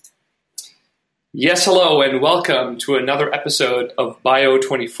Yes, hello, and welcome to another episode of Bio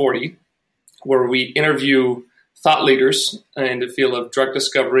 2040, where we interview thought leaders in the field of drug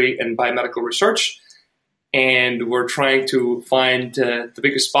discovery and biomedical research. And we're trying to find the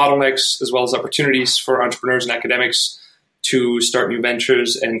biggest bottlenecks as well as opportunities for entrepreneurs and academics to start new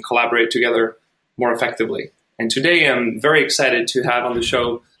ventures and collaborate together more effectively. And today I'm very excited to have on the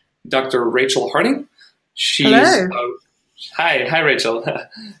show Dr. Rachel Harding. Hello. Hi, Rachel.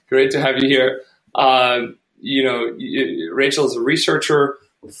 Great to have you here. Rachel is a researcher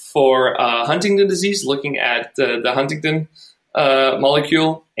for Huntington disease, looking at the Huntington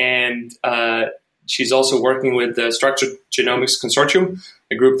molecule, and she's also working with the Structured Genomics Consortium,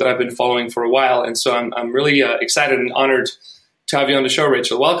 a group that I've been following for a while. And so I'm really excited and honored to have you on the show,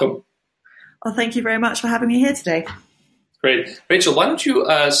 Rachel. Welcome. Well, thank you very much for having me here today. Great. Rachel, why don't you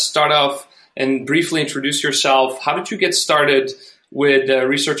start off and briefly introduce yourself? How did you get started with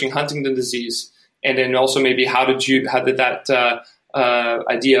researching Huntington disease? And then also maybe how did that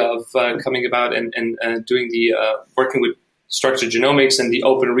idea of coming about and doing the working with structured genomics and the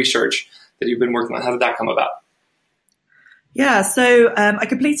open research that you've been working on, how did that come about? Yeah, so I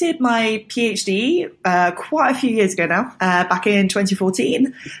completed my PhD quite a few years ago now, back in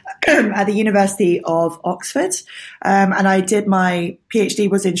 2014 at the University of Oxford. And I did my PhD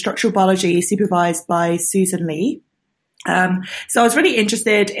was in structural biology, supervised by Susan Lee. So I was really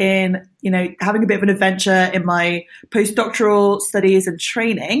interested in, having a bit of an adventure in my postdoctoral studies and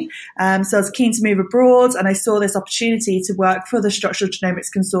training. So I was keen to move abroad, and I saw this opportunity to work for the Structural Genomics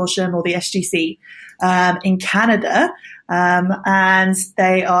Consortium, or the SGC, in Canada. And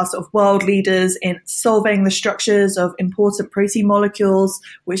they are sort of world leaders in solving the structures of important protein molecules,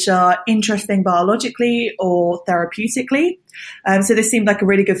 which are interesting biologically or therapeutically. So this seemed like a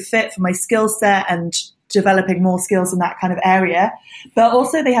really good fit for my skill set and developing more skills in that kind of area. But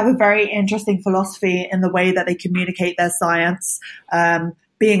also they have a very interesting philosophy in the way that they communicate their science,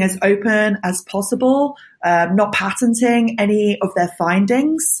 being as open as possible, not patenting any of their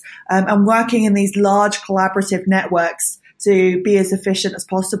findings, and working in these large collaborative networks to be as efficient as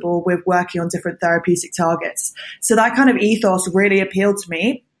possible with working on different therapeutic targets. So that kind of ethos really appealed to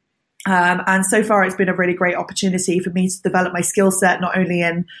me. And so far, it's been a really great opportunity for me to develop my skill set, not only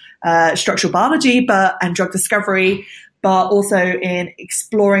in structural biology and drug discovery, but also in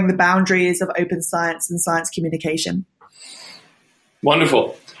exploring the boundaries of open science and science communication.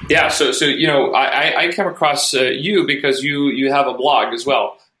 Wonderful. Yeah. So I came across you because you have a blog as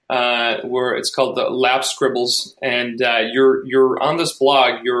well, where it's called the Lab Scribbles, and you're on this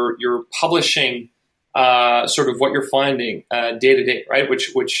blog. You're publishing sort of what you're finding day to day, right?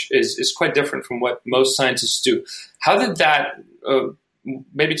 Which is quite different from what most scientists do. How did that?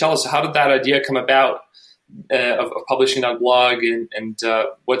 Maybe tell us, how did that idea come about of publishing that blog, and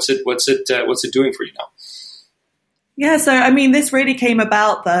what's it doing for you now? Yeah, so I mean, this really came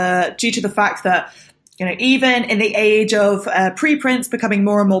about due to the fact that, even in the age of preprints becoming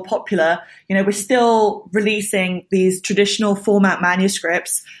more and more popular, we're still releasing these traditional format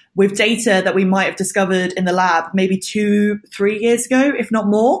manuscripts with data that we might have discovered in the lab maybe 2-3 years ago, if not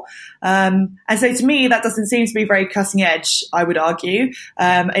more. And so to me, that doesn't seem to be very cutting edge, I would argue.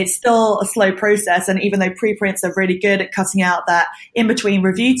 It's still a slow process. And even though preprints are really good at cutting out that in-between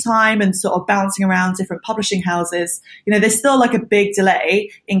review time and sort of bouncing around different publishing houses, there's still like a big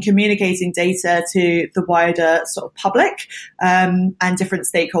delay in communicating data to the wider sort of public and different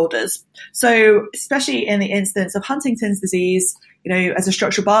stakeholders. So especially in the instance of Huntington's disease, as a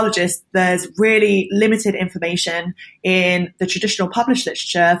structural biologist, there's really limited information in the traditional published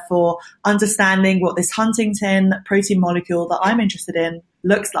literature for understanding what this Huntington protein molecule that I'm interested in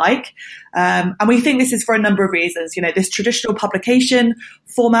looks like. And we think this is for a number of reasons. This traditional publication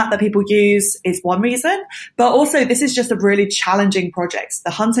format that people use is one reason, but also this is just a really challenging project.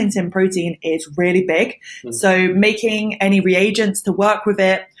 The Huntington protein is really big. Mm-hmm. So making any reagents to work with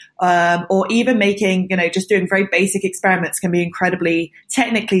it, or even making, just doing very basic experiments can be incredibly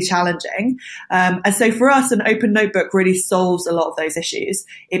technically challenging. And so for us, an open notebook really solves a lot of those issues.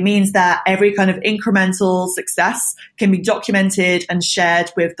 It means that every kind of incremental success can be documented and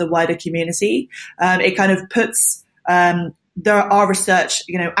shared with the wider community. It kind of puts our research,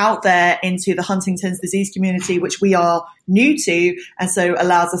 out there into the Huntington's disease community, which we are new to, and so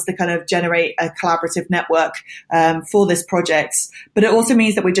allows us to kind of generate a collaborative network for this project. But it also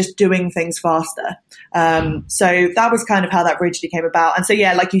means that we're just doing things faster. So that was kind of how that originally came about. And so,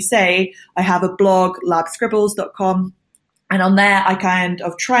 yeah, like you say, I have a blog, labscribbles.com, and on there I kind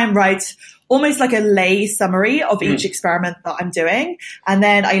of try and write almost like a lay summary of each experiment that I'm doing. And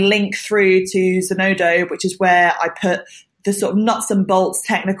then I link through to Zenodo, which is where I put the sort of nuts and bolts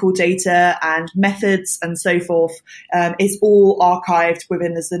technical data and methods and so forth is all archived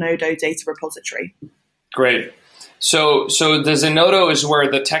within the Zenodo data repository. Great. So the Zenodo is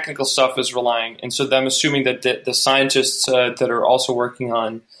where the technical stuff is relying, and so I'm assuming that the scientists that are also working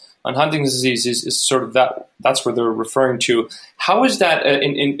on Huntington's disease is sort of that's where they're referring to. How is that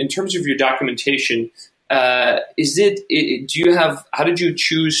in terms of your documentation? How did you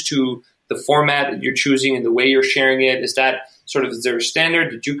choose the format that you're choosing and the way you're sharing it? Is there a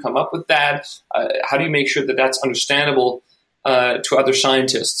standard? Did you come up with that? How do you make sure that that's understandable to other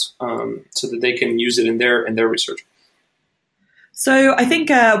scientists so that they can use it in their research? So I think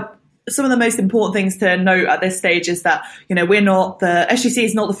some of the most important things to note at this stage is that, the SGC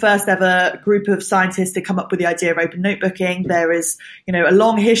is not the first ever group of scientists to come up with the idea of open notebooking. There is, a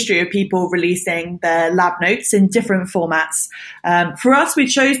long history of people releasing their lab notes in different formats. For us, we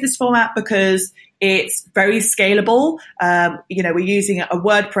chose this format because it's very scalable. We're using a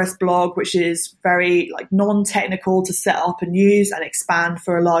WordPress blog, which is very non-technical to set up and use and expand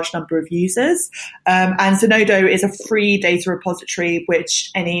for a large number of users. And Zenodo is a free data repository, which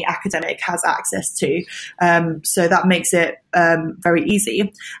any academic has access to. So that makes it very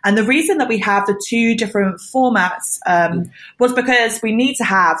easy. And the reason that we have the two different formats was because we need to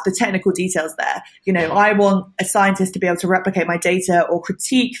have the technical details there. I want a scientist to be able to replicate my data or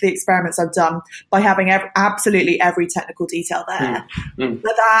critique the experiments I've done by having absolutely every technical detail there. But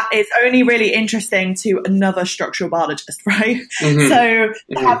that is only really interesting to another structural biologist, right? Mm-hmm. So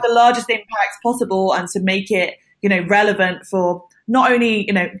to have the largest impact possible and to make it, relevant for not only,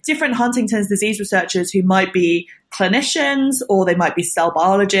 different Huntington's disease researchers who might be clinicians or they might be cell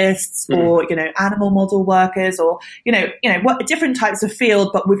biologists or, animal model workers or, what different types of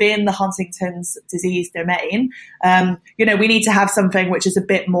field, but within the Huntington's disease domain, we need to have something which is a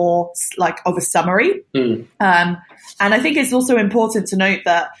bit more of a summary. And I think it's also important to note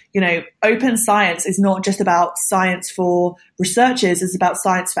that, open science is not just about science for researchers, it's about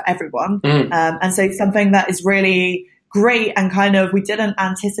science for everyone. And so something that is really great and we didn't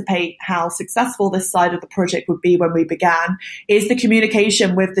anticipate how successful this side of the project would be when we began is the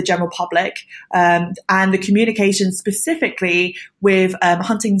communication with the general public and the communication specifically with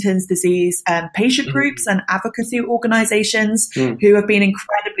Huntington's disease patient groups and advocacy organizations who have been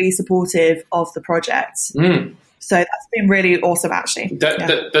incredibly supportive of the project. So that's been really awesome, actually.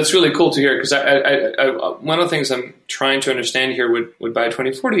 That's really cool to hear because I one of the things I'm trying to understand here with Bio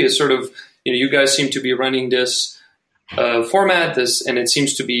 2040 is sort of, you guys seem to be running this format, and it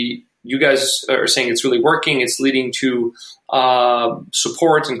seems to be, you guys are saying it's really working, it's leading to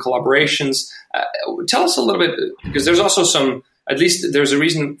support and collaborations. Tell us a little bit, because there's also at least there's a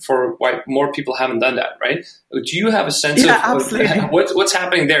reason for why more people haven't done that, right? Do you have a sense of what's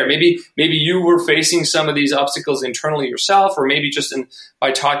happening there? Maybe you were facing some of these obstacles internally yourself, or maybe just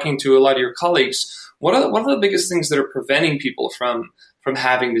by talking to a lot of your colleagues. What are the biggest things that are preventing people from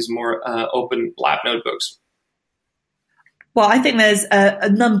having these more open lab notebooks? Well, I think there's a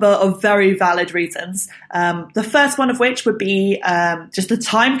number of very valid reasons. The first one of which would be just the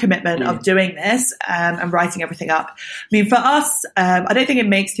time commitment of doing this and writing everything up. I mean, for us, I don't think it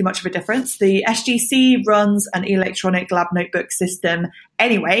makes too much of a difference. The SGC runs an electronic lab notebook system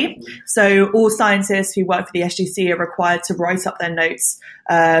anyway. So all scientists who work for the SGC are required to write up their notes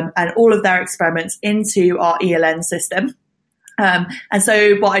and all of their experiments into our ELN system. And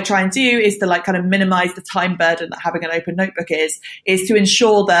so what I try and do is to minimize the time burden that having an open notebook is to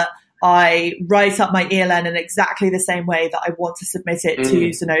ensure that I write up my ELN in exactly the same way that I want to submit it to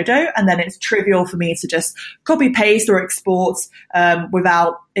Zenodo. And then it's trivial for me to just copy, paste or export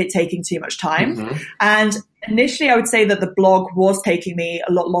without it taking too much time. And initially, I would say that the blog was taking me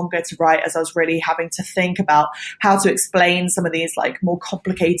a lot longer to write as I was really having to think about how to explain some of these more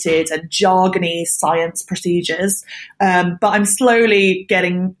complicated and jargony science procedures. But I'm slowly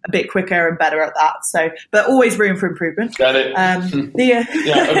getting a bit quicker and better at that. So, but always room for improvement. Got it.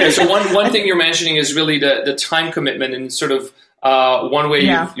 Okay. So one thing you're mentioning is really the time commitment and sort of one way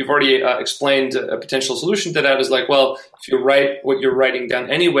you've already explained a potential solution to that is if you write what you're writing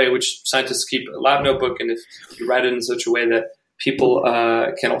down anyway, which scientists keep a lab notebook, and if you write it in such a way that people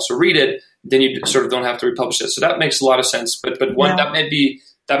can also read it, then you sort of don't have to republish it. So that makes a lot of sense. But that may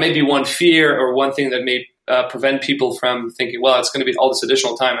be one fear or one thing that may prevent people from thinking, well, it's going to be all this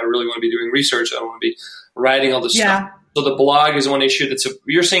additional time. I really want to be doing research. I don't want to be writing all this stuff. So the blog is one issue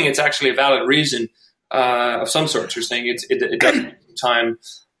you're saying it's actually a valid reason of some sort. You're saying it does take time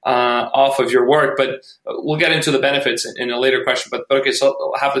off of your work, but we'll get into the benefits in a later question. But okay, so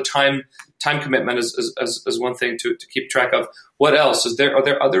I'll have the time commitment as one thing to keep track of. What else? Are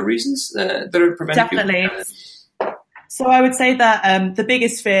there other reasons that are preventing Definitely. people? So I would say that the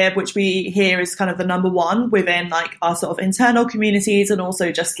biggest fear, which we hear is kind of the number one within like our sort of internal communities, and also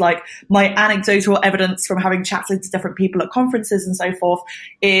just like my anecdotal evidence from having chatted to different people at conferences and so forth,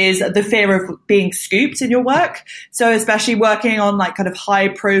 is the fear of being scooped in your work. So especially working on like kind of high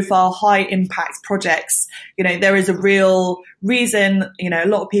profile, high impact projects, there is a real reason, a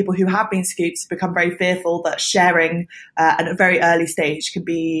lot of people who have been scooped become very fearful that sharing at a very early stage can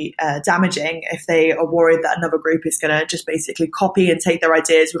be damaging if they are worried that another group is going to just basically copy and take their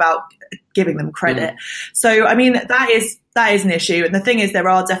ideas without giving them credit. So, I mean, that is an issue. And the thing is, there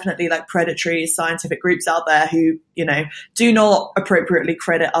are definitely like predatory scientific groups out there who, do not appropriately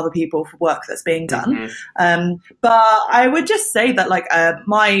credit other people for work that's being done. But I would just say that like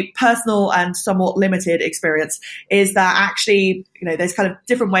my personal and somewhat limited experience is that actually, there's kind of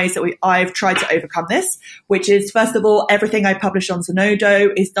different ways that I've tried to overcome this, which is, first of all, everything I publish on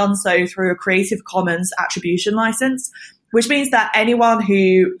Zenodo is done so through a Creative Commons attribution license, which means that anyone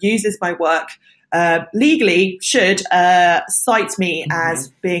who uses my work legally should cite me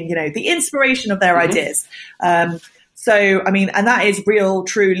as being, the inspiration of their ideas. So, I mean, and that is real,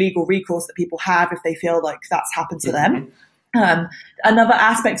 true legal recourse that people have if they feel like that's happened to them. Another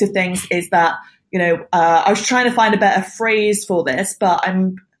aspect of things is that, I was trying to find a better phrase for this, but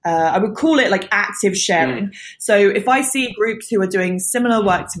I would call it like active sharing. So if I see groups who are doing similar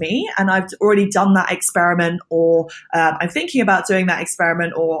work to me and I've already done that experiment, or I'm thinking about doing that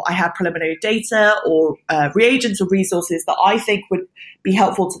experiment, or I have preliminary data or reagents or resources that I think would be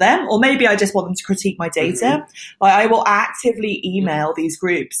helpful to them, or maybe I just want them to critique my data, I will actively email these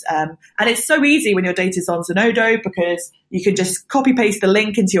groups. And it's so easy when your data is on Zenodo because you can just copy paste the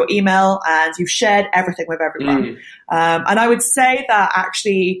link into your email and you've shared everything with everyone. And I would say that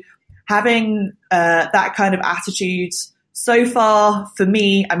actually having that kind of attitude so far for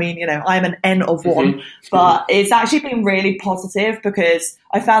me, I mean, I'm an N of one, but it's actually been really positive because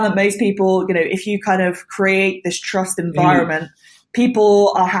I found that most people, if you kind of create this trust environment,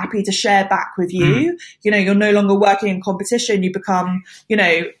 people are happy to share back with you. You're no longer working in competition. You become,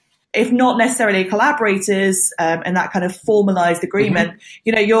 if not necessarily collaborators, and that kind of formalized agreement,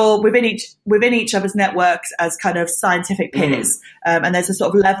 you're within each other's networks as kind of scientific peers. And there's a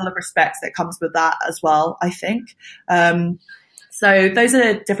sort of level of respect that comes with that as well, I think. So those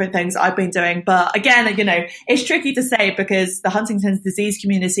are the different things I've been doing. But again, it's tricky to say because the Huntington's disease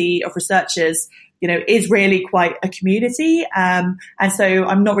community of researchers, is really quite a community. And so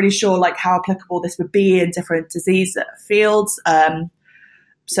I'm not really sure like how applicable this would be in different disease fields.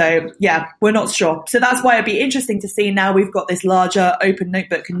 So yeah, we're not sure. So that's why it'd be interesting to see now we've got this larger open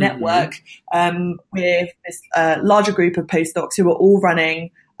notebook network, with this larger group of postdocs who are all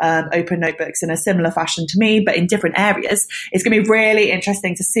running open notebooks in a similar fashion to me, but in different areas. It's going to be really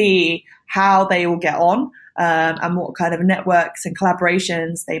interesting to see how they all get on. And what kind of networks and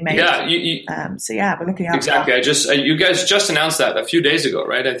collaborations they make. So yeah, we're looking at exactly. You guys just announced that a few days ago,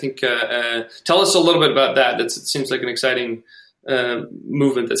 right? I think. Tell us a little bit about that. It seems like an exciting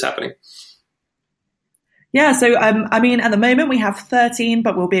movement that's happening. Yeah, so I mean, at the moment we have 13,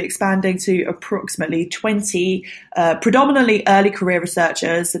 but we'll be expanding to approximately 20, predominantly early career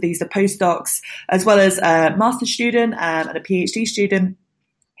researchers. So these are postdocs, as well as a master's student and a PhD student,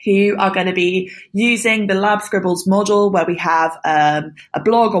 who are going to be using the Lab Scribbles module, where we have a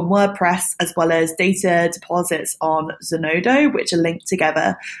blog on WordPress as well as data deposits on Zenodo, which are linked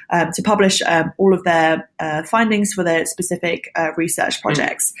together to publish all of their findings for their specific research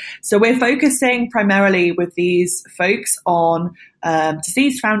projects. So we're focusing primarily with these folks on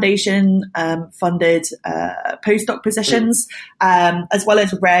Disease Foundation funded postdoc positions, as well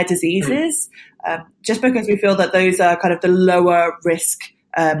as rare diseases, just because we feel that those are kind of the lower risk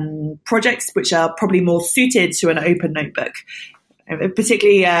projects, which are probably more suited to an open notebook.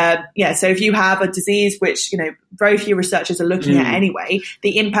 Particularly, so if you have a disease which, very few researchers are looking at anyway,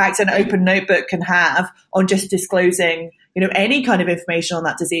 the impact an open notebook can have on just disclosing, any kind of information on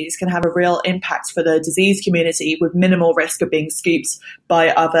that disease can have a real impact for the disease community with minimal risk of being scooped by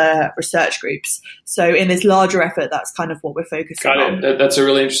other research groups. So in this larger effort, that's kind of what we're focusing on. Got it. That's a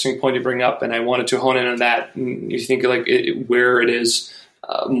really interesting point to bring up, and I wanted to hone in on that. You think like where it is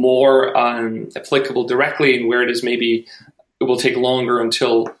more applicable directly and where it is maybe it will take longer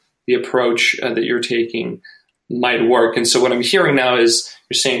until the approach that you're taking might work. And so what I'm hearing now is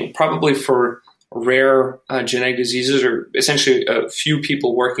you're saying probably for rare genetic diseases, or essentially a few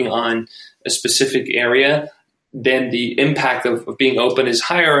people working on a specific area, then the impact of being open is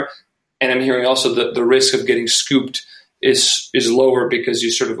higher. And I'm hearing also that the risk of getting scooped is lower because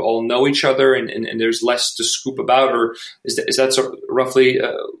you sort of all know each other and there's less to scoop about, or is that sort of roughly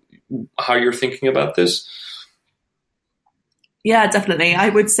how you're thinking about this? Yeah, definitely. I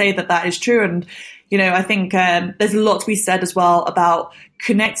would say that that is true. And, I think there's a lot to be said as well about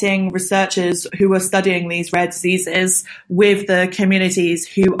connecting researchers who are studying these rare diseases with the communities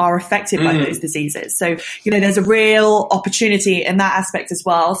who are affected by those diseases. So, there's a real opportunity in that aspect as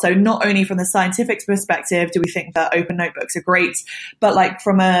well. So not only from the scientific perspective do we think that open notebooks are great, but like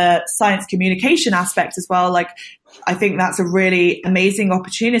from a science communication aspect as well, like I think that's a really amazing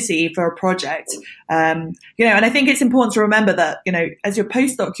opportunity for a project. And I think it's important to remember that, as your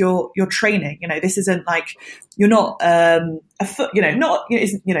postdoc, you're training, this isn't like, you're not,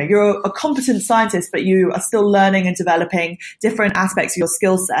 you're a competent scientist, but you are still learning and developing different aspects of your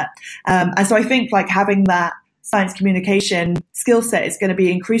skill set. And so I think like having that science communication skill set is going to be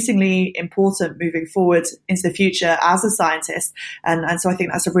increasingly important moving forward into the future as a scientist. And so I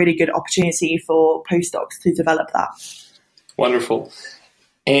think that's a really good opportunity for postdocs to develop that. Wonderful.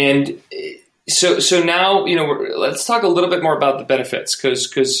 And so now, let's talk a little bit more about the benefits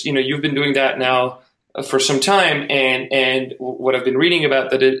because you've been doing that now for some time, and what I've been reading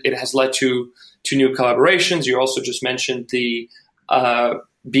about that it has led to new collaborations. You also just mentioned the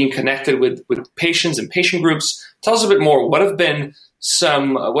being connected with patients and patient groups. Tell us a bit more. What has been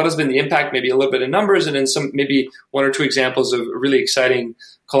the impact, maybe a little bit of numbers, and then maybe one or two examples of really exciting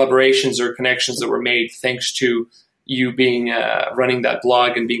collaborations or connections that were made thanks to you being running that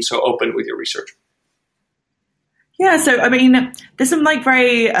blog and being so open with your research. Yeah, so I mean, there's some like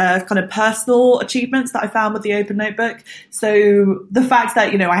very kind of personal achievements that I found with the Open Notebook. So the fact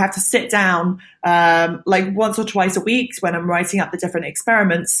that, I have to sit down like once or twice a week when I'm writing up the different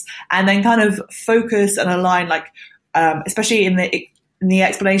experiments and then kind of focus and align, like especially in the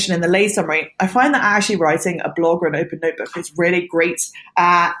explanation in the lay summary, I find that actually writing a blog or an Open Notebook is really great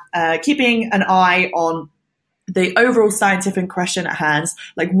at keeping an eye on the overall scientific question at hand,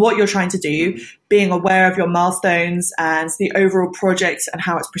 like what you're trying to do, being aware of your milestones and the overall project and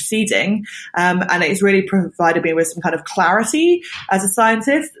how it's proceeding. And it's really provided me with some kind of clarity as a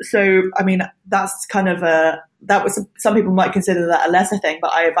scientist. So, I mean, that's kind of some people might consider that a lesser thing,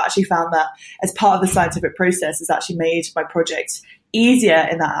 but I have actually found that as part of the scientific process has actually made my project easier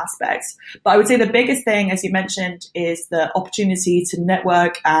in that aspect. But I would say the biggest thing, as you mentioned, is the opportunity to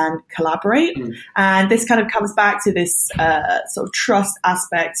network and collaborate. And this kind of comes back to this sort of trust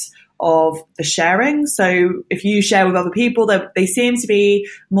aspect of the sharing. So if you share with other people, they seem to be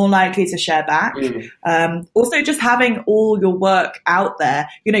more likely to share back. Also, just having all your work out there,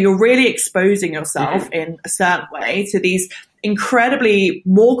 you're really exposing yourself in a certain way to these incredibly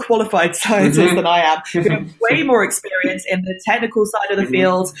more qualified scientists than I am, who have way more experience in the technical side of the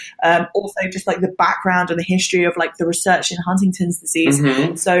field, also just like the background and the history of like the research in Huntington's disease.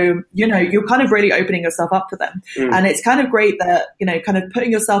 So, you're kind of really opening yourself up to them. And it's kind of great that, kind of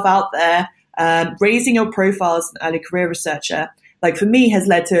putting yourself out there, raising your profile as an early career researcher, like for me has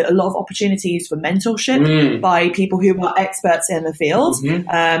led to a lot of opportunities for mentorship by people who are experts in the field.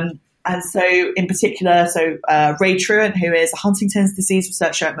 And so in particular, Ray Truant, who is a Huntington's disease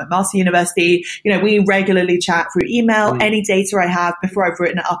researcher at McMaster University, we regularly chat through email. Any data I have before I've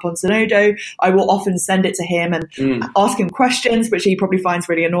written it up on Zenodo, I will often send it to him and ask him questions, which he probably finds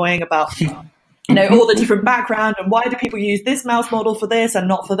really annoying about all the different background and why do people use this mouse model for this and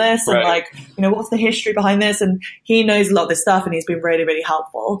not for this? And what's the history behind this? And he knows a lot of this stuff and he's been really, really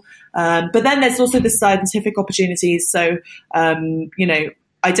helpful. But then there's also the scientific opportunities. So,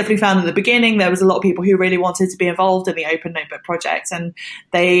 I definitely found in the beginning there was a lot of people who really wanted to be involved in the Open Notebook project, and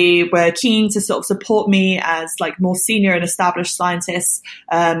they were keen to sort of support me as like more senior and established scientists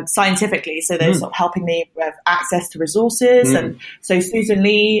scientifically. So they're sort of helping me with access to resources. And so Susan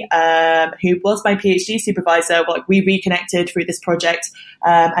Lee, who was my PhD supervisor, we reconnected through this project,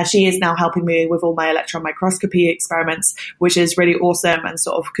 and she is now helping me with all my electron microscopy experiments, which is really awesome, and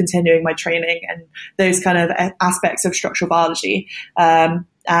sort of continuing my training and those kind of aspects of structural biology.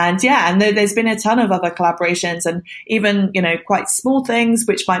 And there's been a ton of other collaborations and even, quite small things,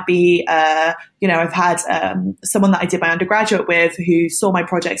 which might be, I've had someone that I did my undergraduate with who saw my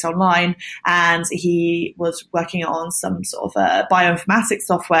projects online, and he was working on some sort of bioinformatics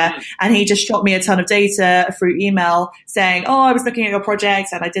software, and he just shot me a ton of data through email saying, I was looking at your project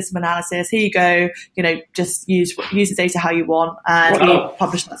and I did some analysis. Here you go, just use the data how you want. And we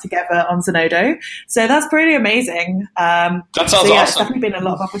published that together on Zenodo. So that's pretty amazing. That sounds awesome. It's definitely been a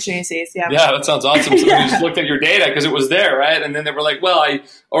lot of opportunities. Yeah, that sounds awesome. So you just looked at your data because it was there, right? And then they were like, well, I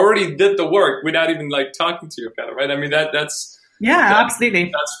already did the work without even like talking to you, kind of, right? I mean, that's absolutely.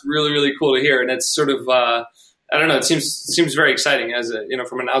 That's really, really cool to hear. And it's sort of, I don't know, it seems very exciting as a,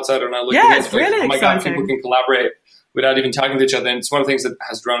 from an outsider not looking at it. It's really exciting. God, people can collaborate without even talking to each other. And it's one of the things that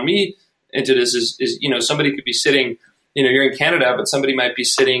has drawn me into this is somebody could be sitting you're in Canada, but somebody might be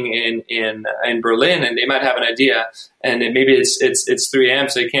sitting in Berlin, and they might have an idea, and maybe it's 3 a.m.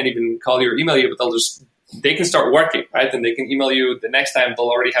 so they can't even call you or email you, but they can start working, right? And they can email you the next time. They'll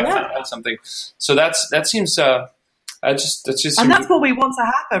already have found out something. So that seems and that's what we want to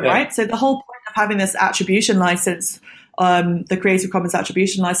happen, right? So the whole point of having this attribution license, the Creative Commons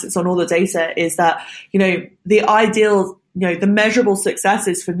attribution license on all the data, is that the ideal, the measurable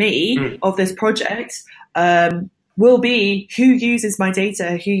successes for me of this project will be who uses my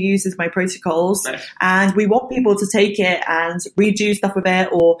data, who uses my protocols, and we want people to take it and redo stuff with it,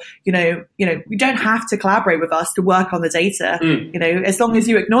 or you don't have to collaborate with us to work on the data. As long as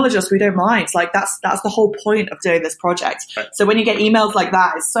you acknowledge us, we don't mind. Like that's the whole point of doing this project. So when you get emails like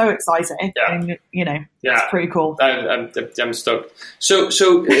that, it's so exciting. And, it's pretty cool. I'm stoked. So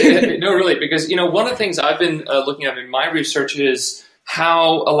no, really, because one of the things I've been looking at in my research is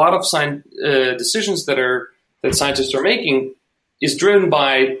how a lot of decisions that scientists are making is driven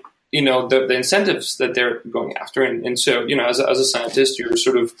by, the incentives that they're going after. And so, as a scientist, you're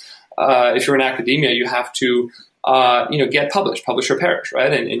sort of, if you're in academia, you have to, get published, publish or perish,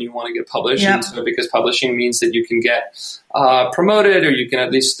 right? And you want to get published. And so because publishing means that you can get promoted, or you can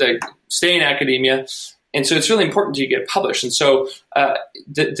at least stay in academia. And so it's really important to get published. And so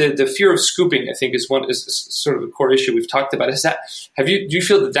the fear of scooping, I think, is sort of the core issue we've talked about. Do you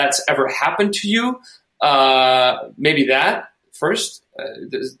feel that that's ever happened to you? Maybe that first.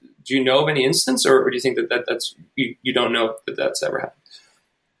 Do you know of any instance, or do you think that's you don't know that that's ever happened?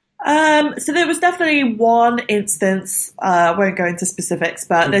 So there was definitely one instance. I won't go into specifics,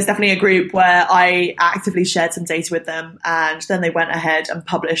 but there's definitely a group where I actively shared some data with them, and then they went ahead and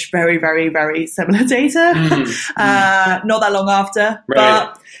published very, very, very similar data. Not that long after,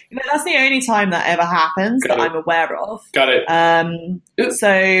 but that's the only time that ever happens that I'm aware of. Got it.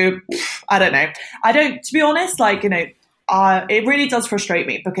 So I don't know. To be honest, it really does frustrate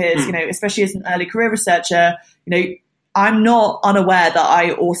me because, especially as an early career researcher, I'm not unaware that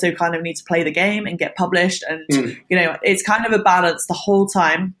I also kind of need to play the game and get published. And, it's kind of a balance the whole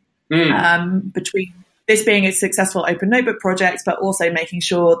time between this being a successful open notebook project, but also making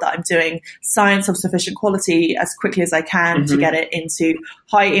sure that I'm doing science of sufficient quality as quickly as I can to get it into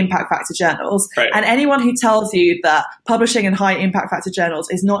high impact factor journals. And anyone who tells you that publishing in high impact factor journals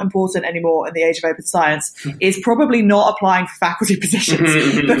is not important anymore in the age of open science is probably not applying for faculty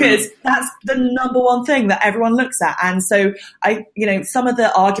positions, because that's the number one thing that everyone looks at. And so some of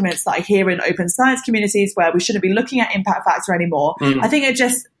the arguments that I hear in open science communities where we shouldn't be looking at impact factor anymore, I think it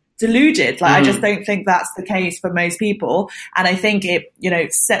just deluded. I just don't think that's the case for most people. And I think it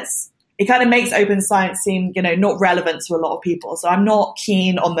kind of makes open science seem, not relevant to a lot of people. So I'm not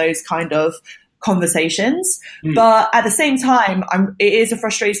keen on those kind of conversations. But at the same time, it is a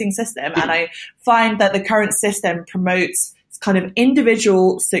frustrating system. And I find that the current system promotes kind of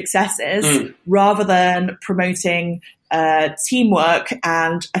individual successes rather than promoting teamwork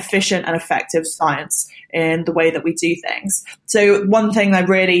and efficient and effective science in the way that we do things. So one thing I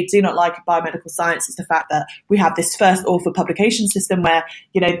really do not like about biomedical science is the fact that we have this first author publication system where,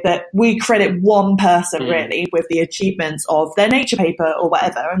 that we credit one person really with the achievements of their Nature paper or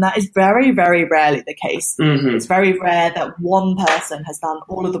whatever. And that is very, very rarely the case. It's very rare that one person has done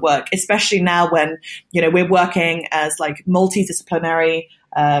all of the work, especially now when, we're working as multidisciplinary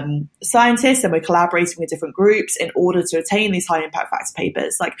scientists and we're collaborating with different groups in order to attain these high impact factor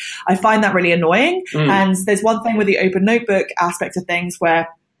papers. I find that really annoying. And there's one thing with the open notebook aspect of things where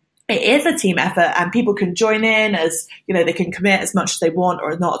it is a team effort and people can join in as, they can commit as much as they want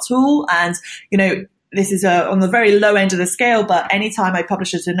or not at all. And, this is on the very low end of the scale, but anytime I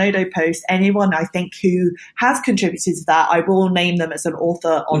publish a Zenodo post, anyone I think who has contributed to that, I will name them as an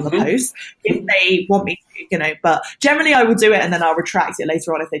author on the post if they want me to, but generally I will do it and then I'll retract it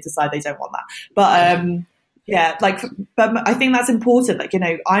later on if they decide they don't want that. But, but I think that's important.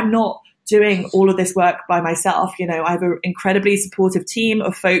 I'm not doing all of this work by myself. I have an incredibly supportive team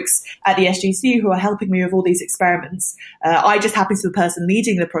of folks at the SGCU who are helping me with all these experiments. I just happen to be the person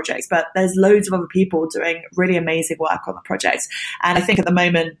leading the project, but there's loads of other people doing really amazing work on the project. And I think at the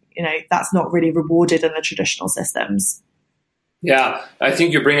moment, that's not really rewarded in the traditional systems. Yeah, I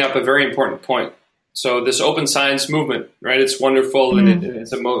think you bring up a very important point. So this open science movement, right? It's wonderful and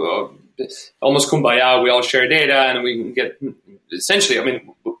it's almost kumbaya. We all share data and we can get essentially,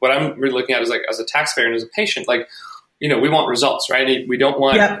 what I'm really looking at is as a taxpayer and as a patient, we want results, right? We don't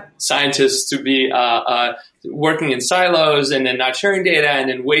want scientists to be working in silos and then not sharing data and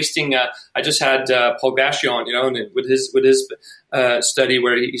then wasting. I just had Paul Bashy on, and with his study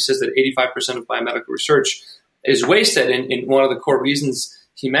where he says that 85% of biomedical research is wasted, and one of the core reasons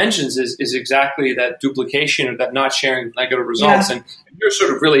he mentions is exactly that duplication or that not sharing of negative results. Yeah. And you're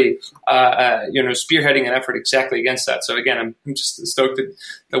sort of really, spearheading an effort exactly against that. So again, I'm just stoked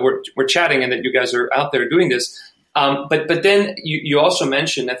that we're chatting and that you guys are out there doing this. But then you also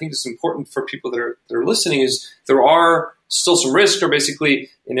mentioned, I think it's important for people that are listening, is there are still some risks, or basically,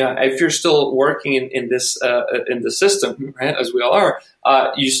 if you're still working in this in the system, right, as we all are,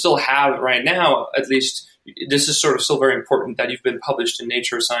 you still have right now, at least, this is sort of still very important that you've been published in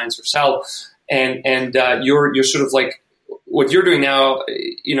Nature, Science, or Cell, and you're sort of like what you're doing now.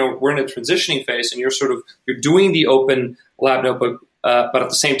 We're in a transitioning phase, and you're doing the open lab notebook, but at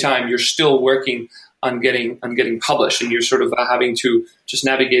the same time, you're still working on getting published, and you're sort of having to just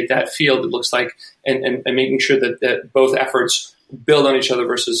navigate that field, it looks like, and making sure that both efforts build on each other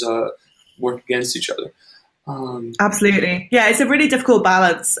versus work against each other. Absolutely. Yeah, it's a really difficult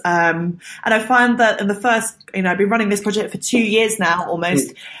balance. And I find that in the first, I've been running this project for 2 years now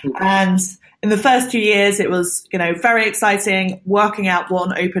almost. And in the first 2 years, it was, very exciting. Working out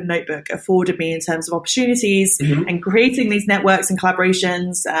what an open notebook afforded me in terms of opportunities and creating these networks and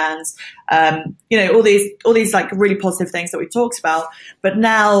collaborations and, all these like really positive things that we talked about. But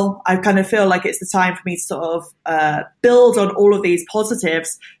now I kind of feel like it's the time for me to sort of build on all of these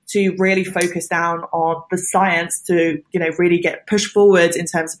positives to really focus down on the science to, really get pushed forward in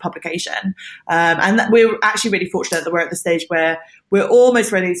terms of publication. And we're actually really fortunate that we're at the stage where we're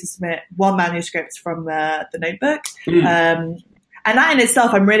almost ready to submit one manuscript from the notebook. And that in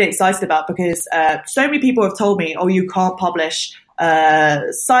itself, I'm really excited about because so many people have told me, oh, you can't publish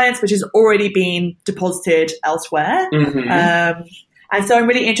science which has already been deposited elsewhere. And so I'm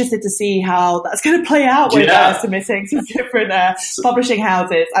really interested to see how that's going to play out when submitting to different publishing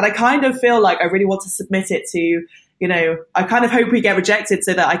houses. And I kind of feel like I really want to submit it to, I kind of hope we get rejected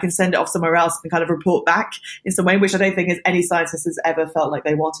so that I can send it off somewhere else and kind of report back in some way, which I don't think any scientist has ever felt like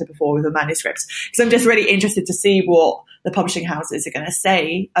they wanted before with a manuscript. Because I'm just really interested to see what the publishing houses are going to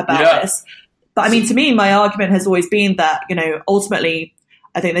say about this. But I mean, to me, my argument has always been that, ultimately,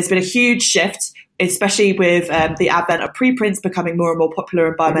 I think there's been a huge shift, especially with the advent of preprints becoming more and more popular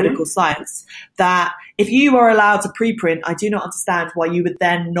in biomedical science, that if you are allowed to preprint, I do not understand why you would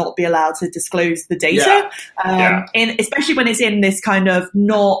then not be allowed to disclose the data, especially when it's in this kind of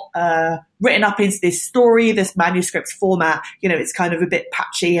not written up into this story, this manuscript format. It's kind of a bit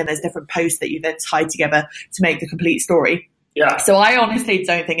patchy and there's different posts that you then tie together to make the complete story. Yeah. So I honestly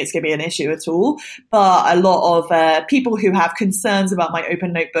don't think it's going to be an issue at all. But a lot of people who have concerns about my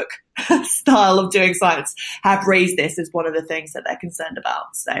open notebook style of doing science have raised this as one of the things that they're concerned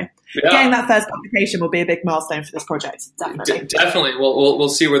about. So getting that first publication will be a big milestone for this project. Definitely. Definitely. We'll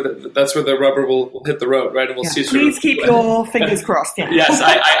see where that's where the rubber will hit the road, right? And we'll see. Please keep your fingers crossed. Yeah. Yes,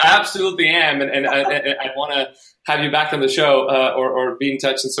 I absolutely am, and I want to have you back on the show or be in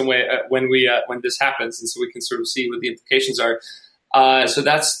touch in some way when this happens, and so we can sort of see what the implications are. So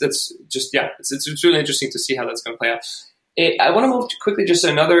that's just it's really interesting to see how that's going to play out. I want to move quickly just to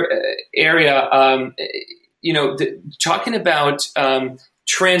another area. Talking about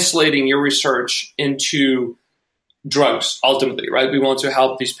translating your research into drugs. Ultimately, right? We want to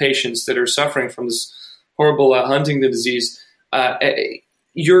help these patients that are suffering from this horrible Huntington disease.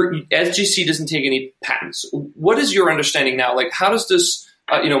 Your SGC doesn't take any patents. What is your understanding now? Like, how does this,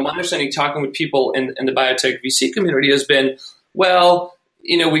 my understanding talking with people in the biotech VC community has been, well,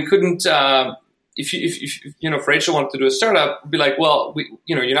 we couldn't, if Rachel wanted to do a startup, be like, well,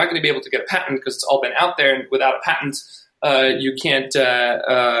 you're not going to be able to get a patent because it's all been out there. And without a patent, you can't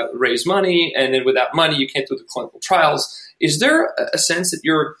raise money. And then without money, you can't do the clinical trials. Is there a sense that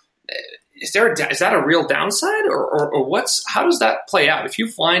is that a real downside, or how does that play out? If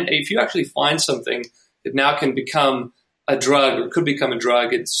you actually find something that now can become a drug or could become a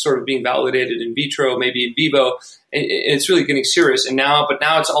drug, it's sort of being validated in vitro, maybe in vivo, and it's really getting serious. But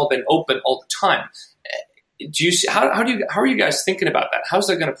now it's all been open all the time. Do you see how are you guys thinking about that? How's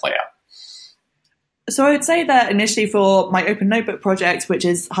that going to play out? So I would say that initially for my open notebook project, which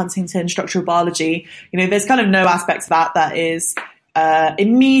is Huntington structural biology, there's kind of no aspect of that is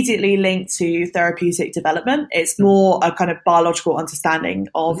immediately linked to therapeutic development. It's more a kind of biological understanding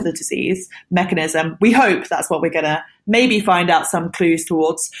of the disease mechanism. We hope that's what we're going to maybe find out some clues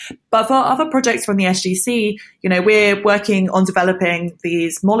towards. But for other projects from the SGC, we're working on developing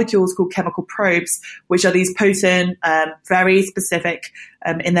these molecules called chemical probes, which are these potent, very specific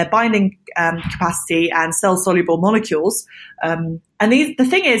in their binding capacity and cell-soluble molecules. And the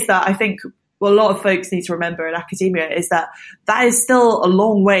thing is that I think a lot of folks need to remember in academia is that is still a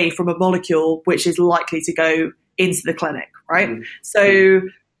long way from a molecule which is likely to go into the clinic, right? So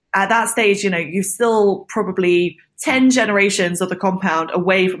at that stage, you've still probably 10 generations of the compound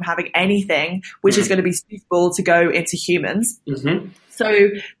away from having anything which is going to be suitable to go into humans. Mm-hmm. So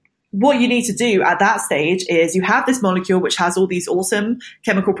what you need to do at that stage is you have this molecule which has all these awesome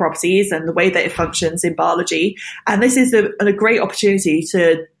chemical properties and the way that it functions in biology. And this is a great opportunity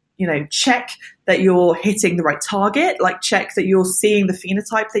to, check that you're hitting the right target, like check that you're seeing the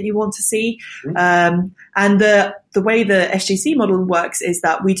phenotype that you want to see. And the way the SGC model works is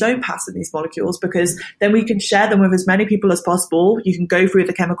that we don't patent these molecules because then we can share them with as many people as possible. You can go through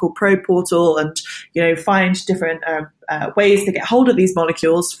the chemical probe portal and, find different ways to get hold of these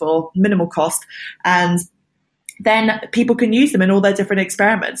molecules for minimal cost. And then people can use them in all their different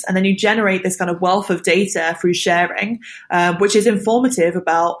experiments. And then you generate this kind of wealth of data through sharing, which is informative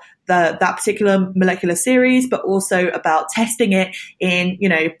about that particular molecular series, but also about testing it in,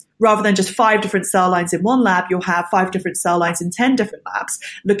 rather than just 5 different cell lines in one lab, you'll have 5 different cell lines in 10 different labs,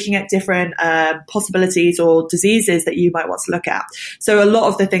 looking at different possibilities or diseases that you might want to look at. So a lot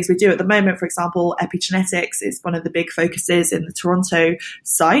of the things we do at the moment, for example, epigenetics is one of the big focuses in the Toronto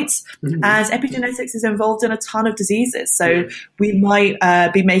site. Mm-hmm. And epigenetics is involved in a ton of diseases. So we might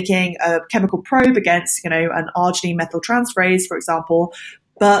be making a chemical probe against, an arginine methyltransferase, for example,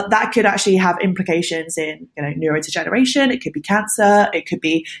 but that could actually have implications in, neurodegeneration. It could be cancer. It could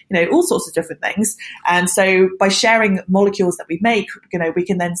be, all sorts of different things. And so by sharing molecules that we make, we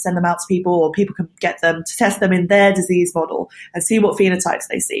can then send them out to people, or people can get them to test them in their disease model and see what phenotypes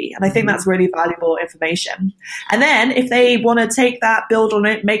they see. And I think that's really valuable information. And then if they want to take that, build on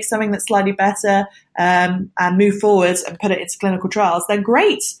it, make something that's slightly better, and move forward and put it into clinical trials, then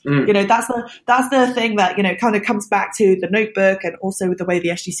great. That's the thing that, kind of comes back to the notebook and also the way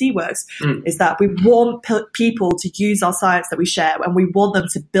the SGC works, is that we want people to use our science that we share and we want them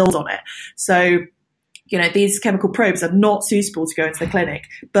to build on it. So, these chemical probes are not suitable to go into the clinic.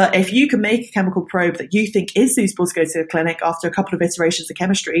 But if you can make a chemical probe that you think is suitable to go to the clinic after a couple of iterations of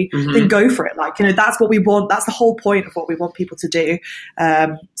chemistry, then go for it. That's what we want. That's the whole point of what we want people to do.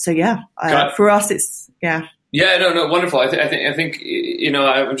 For us, it's, Yeah, no, wonderful. I think,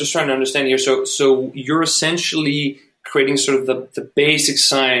 I'm just trying to understand here. So you're essentially creating sort of the basic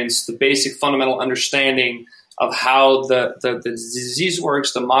science, the basic fundamental understanding of how the disease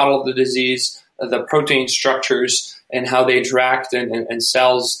works, the model of the disease, the protein structures, and how they interact and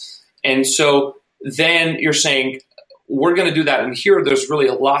cells. And so then you're saying, we're going to do that. And here there's really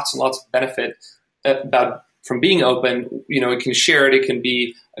lots and lots of benefit from being open. It can share it. It can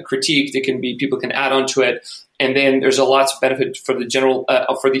be critiqued. It can be, people can add on to it. And then there's a lots of benefit for the general,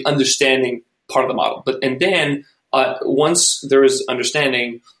 for the understanding part of the model. And then once there is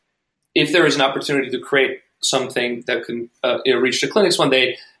understanding, if there is an opportunity to create something that can reach the clinics one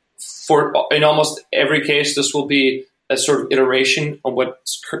day, in almost every case, this will be a sort of iteration on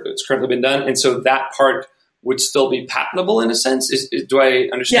what's currently been done. And so that part would still be patentable in a sense. Do I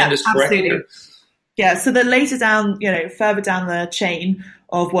understand this correctly? Absolutely. Yeah, so the later down, further down the chain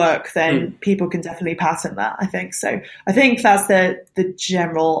of work, then people can definitely patent that, I think. So I think that's the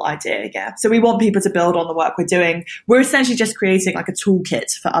general idea, yeah. So we want people to build on the work we're doing. We're essentially just creating like a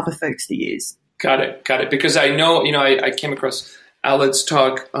toolkit for other folks to use. Got it. Because I know, I came across Alad's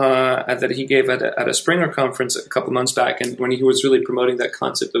talk that he gave at a Springer conference a couple months back, and when he was really promoting that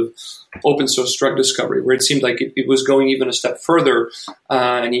concept of open source drug discovery, where it seemed like it was going even a step further,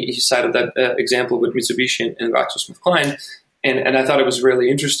 and he cited that example with Mitsubishi and GlaxoSmithKline, and I thought it was really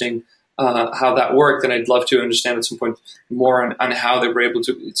interesting how that worked, and I'd love to understand at some point more on how they were able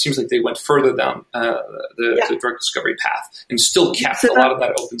to. It seems like they went further down the drug discovery path and still kept a lot of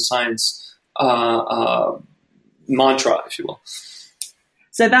that open science mantra, if you will.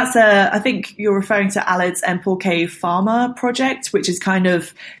 So that's I think you're referring to Alad's M4K Pharma project, which is kind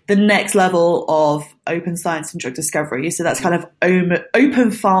of the next level of open science and drug discovery. So that's kind of open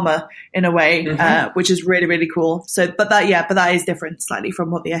pharma in a way, which is really, really cool. So, but that is different slightly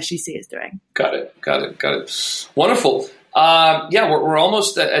from what the SGC is doing. Got it. Wonderful. We're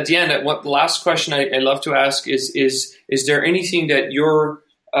almost at the end. What the last question I love to ask is there anything that you're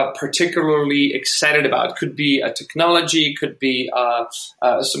particularly excited about? Could be a technology, could be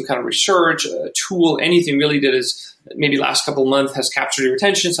some kind of research, a tool, anything really that is maybe last couple of months has captured your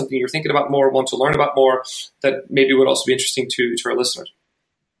attention, something you're thinking about more, want to learn about more, that maybe would also be interesting to our listeners.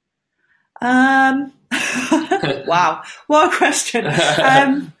 Wow, what a question.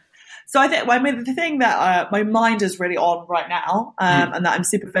 So I think, the thing that my mind is really on right now, and that I'm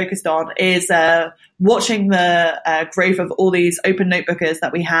super focused on, is watching the growth of all these open notebookers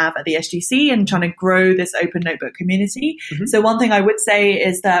that we have at the SGC and trying to grow this open notebook community. So one thing I would say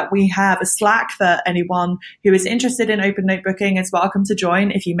is that we have a Slack for anyone who is interested in open notebooking is welcome to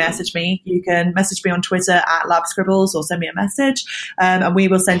join. If you message me, you can message me on Twitter at LabScribbles or send me a message, and we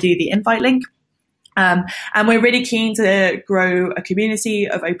will send you the invite link. And we're really keen to grow a community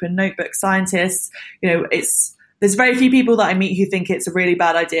of open notebook scientists. There's very few people that I meet who think it's a really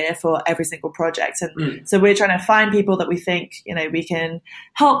bad idea for every single project. And so we're trying to find people that we think, we can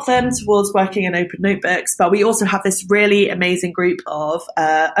help them towards working in open notebooks. But we also have this really amazing group of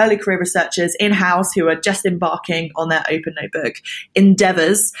early career researchers in-house who are just embarking on their open notebook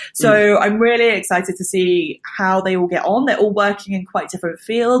endeavors. So I'm really excited to see how they all get on. They're all working in quite different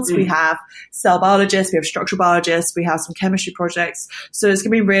fields. We have cell biologists, we have structural biologists, we have some chemistry projects. So it's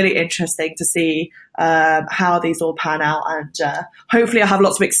going to be really interesting to see how these all pan out, and hopefully I'll have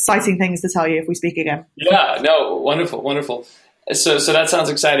lots of exciting things to tell you if we speak again. Yeah, no, wonderful. So that sounds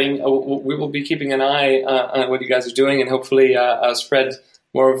exciting. We will be keeping an eye on what you guys are doing, and hopefully spread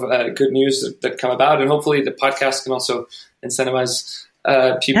more of good news that come about, and hopefully the podcast can also incentivize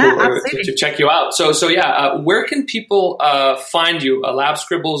people to check you out. So where can people find you?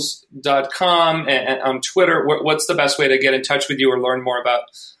 labscribbles.com and on Twitter. What's the best way to get in touch with you or learn more about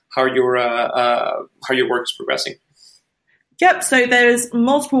how your work is progressing? Yep. So there's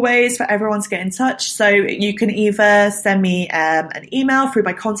multiple ways for everyone to get in touch. So you can either send me an email through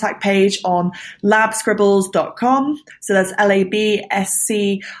my contact page on labscribbles.com. So that's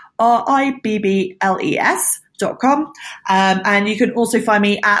labscribbles.com. And you can also find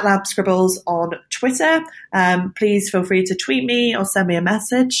me at LabScribbles on Twitter. Please feel free to tweet me or send me a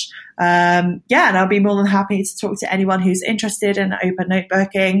message. And I'll be more than happy to talk to anyone who's interested in open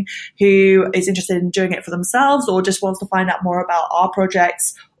notebooking, who is interested in doing it for themselves or just wants to find out more about our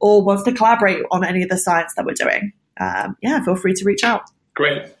projects or wants to collaborate on any of the science that we're doing. Feel free to reach out.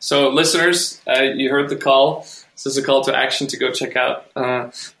 Great. So listeners, you heard the call. This is a call to action to go check out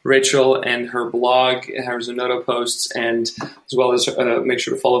Rachel and her blog, her Zenodo posts, and as well as make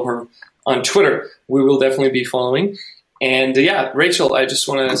sure to follow her on Twitter. We will definitely be following. And Rachel, I just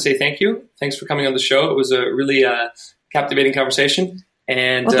want to say thank you. Thanks for coming on the show. It was a really captivating conversation.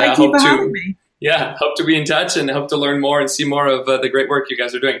 And thank you for having me. Yeah, hope to be in touch and hope to learn more and see more of the great work you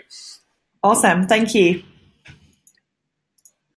guys are doing. Awesome. Thank you.